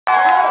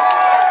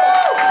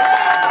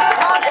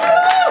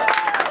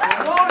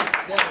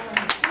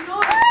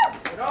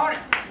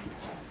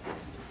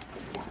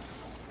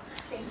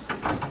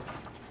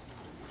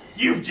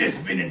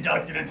just been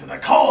inducted into the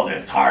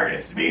coldest,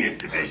 hardest,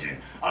 meanest division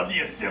of the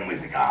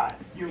Assemblies of God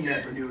you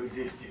never knew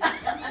existed.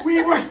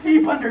 We worked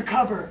deep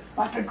undercover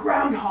like a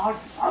groundhog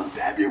on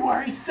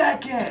February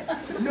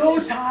 2nd. No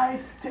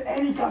ties to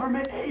any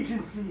government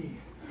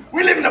agencies.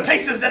 We live in the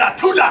places that are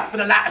too dark for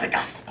the light of the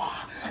gospel.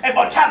 And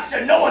for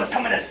capture, no one's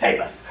coming to save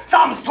us.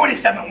 Psalms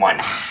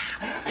 27:1.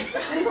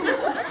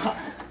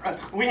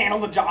 We handle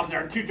the jobs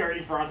that are too dirty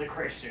for other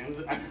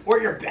Christians.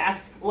 We're your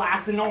best,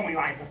 last, and only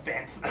line of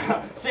defense.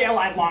 Stay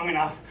alive long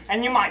enough,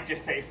 and you might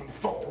just save some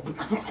souls.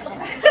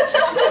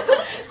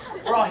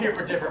 We're all here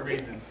for different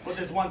reasons, but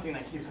there's one thing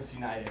that keeps us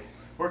united.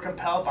 We're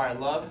compelled by our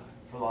love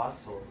for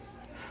lost souls.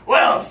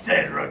 Well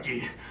said,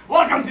 rookie.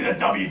 Welcome to the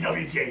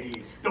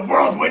WWJD, the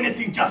World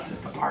Witnessing Justice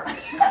Department.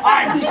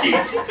 I'm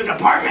Chief, the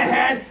department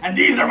head, and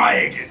these are my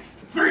agents,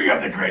 3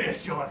 of the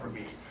greatest you'll ever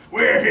meet.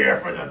 We're here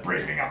for the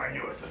briefing of our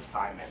newest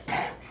assignment.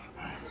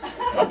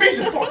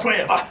 Ephesians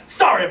 4:12.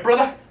 Sorry,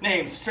 brother.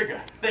 Name's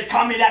Trigger. They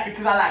call me that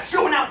because I like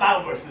shooting out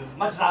Bible verses as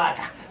much as I like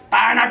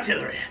firing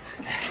artillery.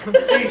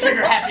 Being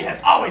trigger happy has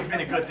always been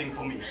a good thing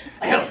for me.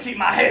 It helps keep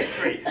my head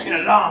straight in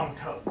a long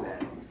tote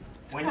bag.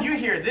 When you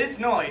hear this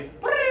noise,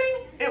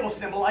 bring, it will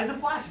symbolize a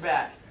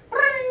flashback.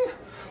 Bring.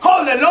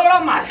 Holy Lord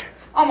Almighty,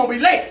 I'm gonna be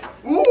late.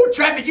 Ooh,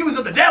 traffic use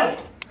of the devil.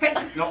 Hey,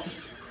 no.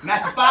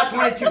 Matthew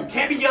 5:22.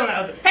 Can't be yelling at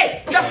others.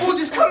 Hey, that fool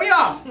just cut me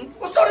off.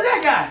 Well, so did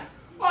that guy.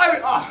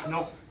 Oh,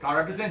 no. Gotta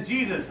represent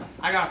Jesus.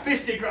 I got a fish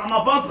sticker on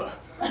my bumper.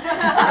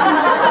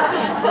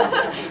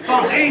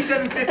 Psalms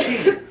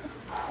 87:15.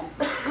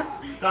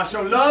 God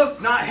show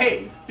love, not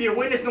hate. Be a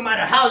witness no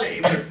matter how late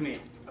it makes me.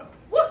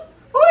 What?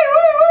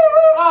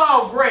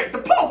 Oh, great. The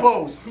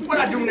popos. What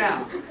I do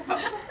now?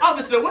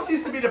 Officer, what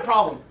seems to be the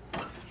problem?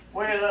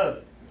 Well,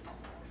 look.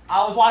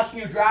 I was watching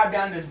you drive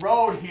down this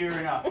road here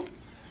and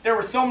there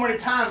were so many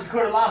times you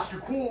could have lost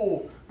your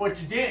cool, but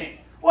you didn't.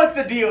 What's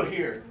the deal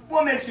here?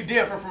 What makes you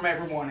different from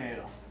everyone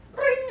else?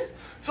 Ring.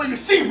 So you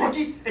see,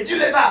 rookie, if you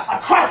live out a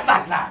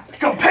Christ-like life,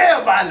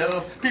 compelled by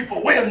love,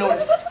 people will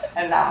notice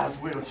and lives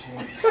will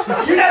change.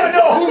 You never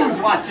know who's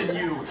watching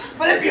you.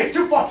 Philippians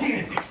 2:14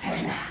 and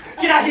 16.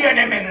 Get out here and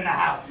amen in the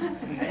house.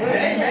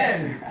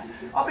 Amen.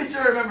 I'll be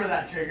sure to remember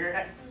that,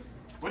 Trigger.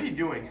 What are you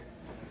doing?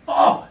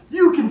 Oh,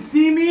 you can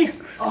see me?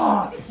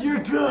 Oh, you're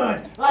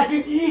good. Like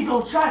an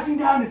eagle tracking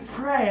down its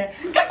prey.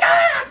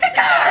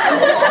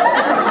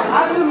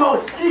 I'm the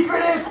most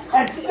secretive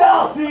and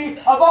stealthy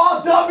of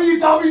all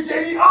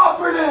WWJD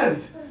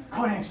operatives.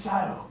 Codename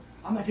Shadow.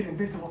 I'm like an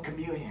invisible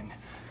chameleon.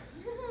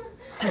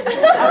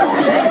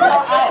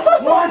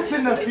 Once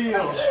in the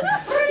field.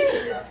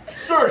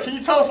 Sir, can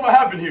you tell us what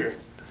happened here?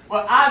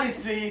 Well,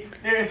 obviously,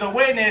 there is a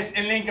witness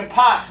in Lincoln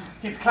Park.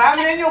 He's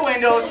climbing in your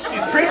windows,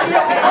 he's preaching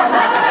your people,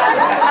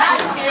 hide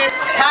your kids,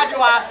 hide your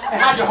wife, and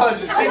hide your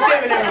husband. He's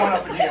saving everyone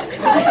up in here.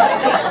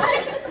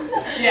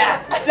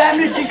 Yeah, that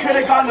mission could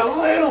have gone a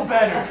little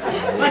better.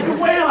 Like a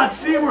whale at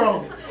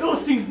SeaWorld,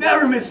 those things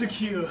never miss a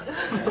cue.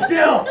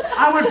 Still,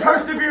 I would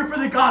persevere for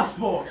the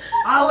gospel.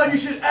 You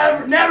should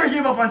never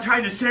give up on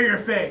trying to share your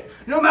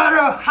faith, no matter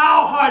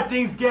how hard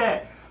things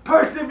get.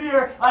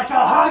 Persevere like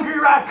a hungry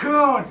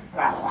raccoon.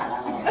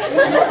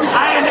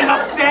 I ended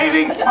up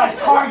saving my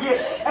target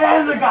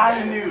and the guy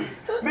in the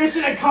news.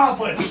 Mission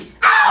accomplished.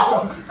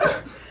 Ow!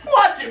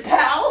 Watch it,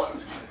 pal.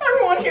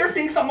 Everyone here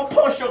thinks I'm a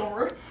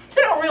pushover.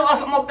 They don't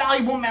realize I'm a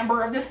valuable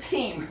member of this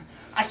team.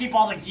 I keep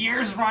all the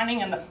gears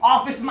running and the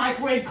office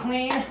microwave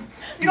clean.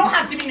 You don't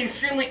have to be an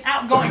extremely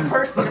outgoing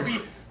person to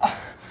be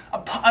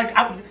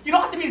you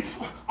don't have to be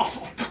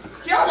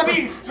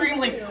an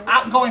extremely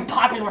outgoing,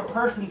 popular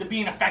person to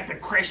be an effective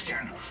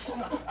Christian.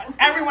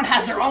 Everyone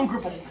has their own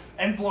group of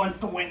influence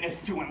to witness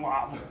to and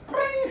love.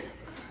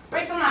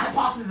 Based on my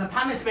hypothesis of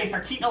time and space are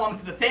key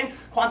elements to the same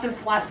quantum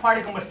splash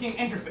particle machine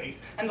interface,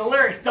 and the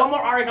lyrics Delmo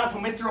Arigato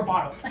Mr.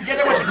 Roboto,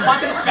 together with the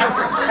quantum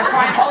spectrum and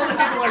flying all the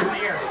people in the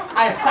air,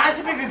 I have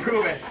scientifically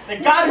proven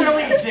that God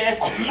really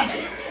exists,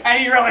 and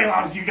He really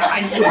loves you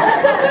guys.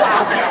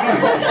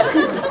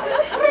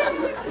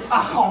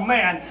 Oh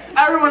man,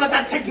 everyone at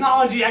that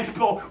technology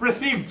expo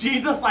received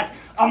Jesus like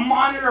a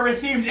monitor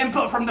receives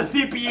input from the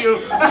CPU.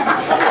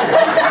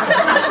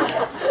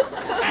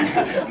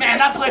 Man,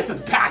 that place is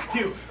packed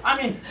too. I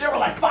mean, there were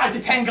like 5 to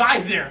 10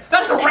 guys there.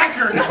 That's a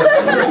record.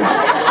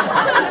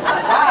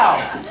 Wow,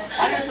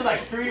 I just said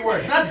like 3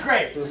 words. That's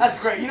great, that's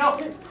great. You know,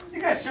 you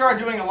guys sure are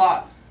doing a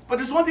lot. But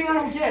there's one thing I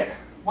don't get.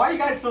 Why are you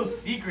guys so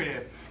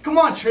secretive? Come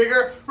on,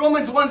 Trigger,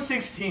 Romans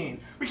 1:16.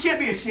 We can't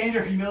be ashamed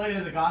or humiliated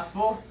of the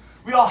gospel.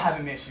 We all have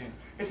a mission.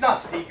 It's not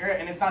secret,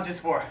 and it's not just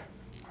for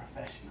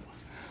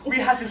professionals. We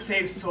have to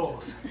save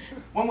souls.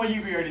 When will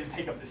you be ready to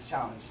take up this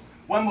challenge?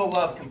 When will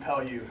love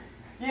compel you?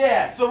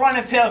 Yeah, so run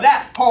and tell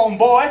that,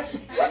 homeboy.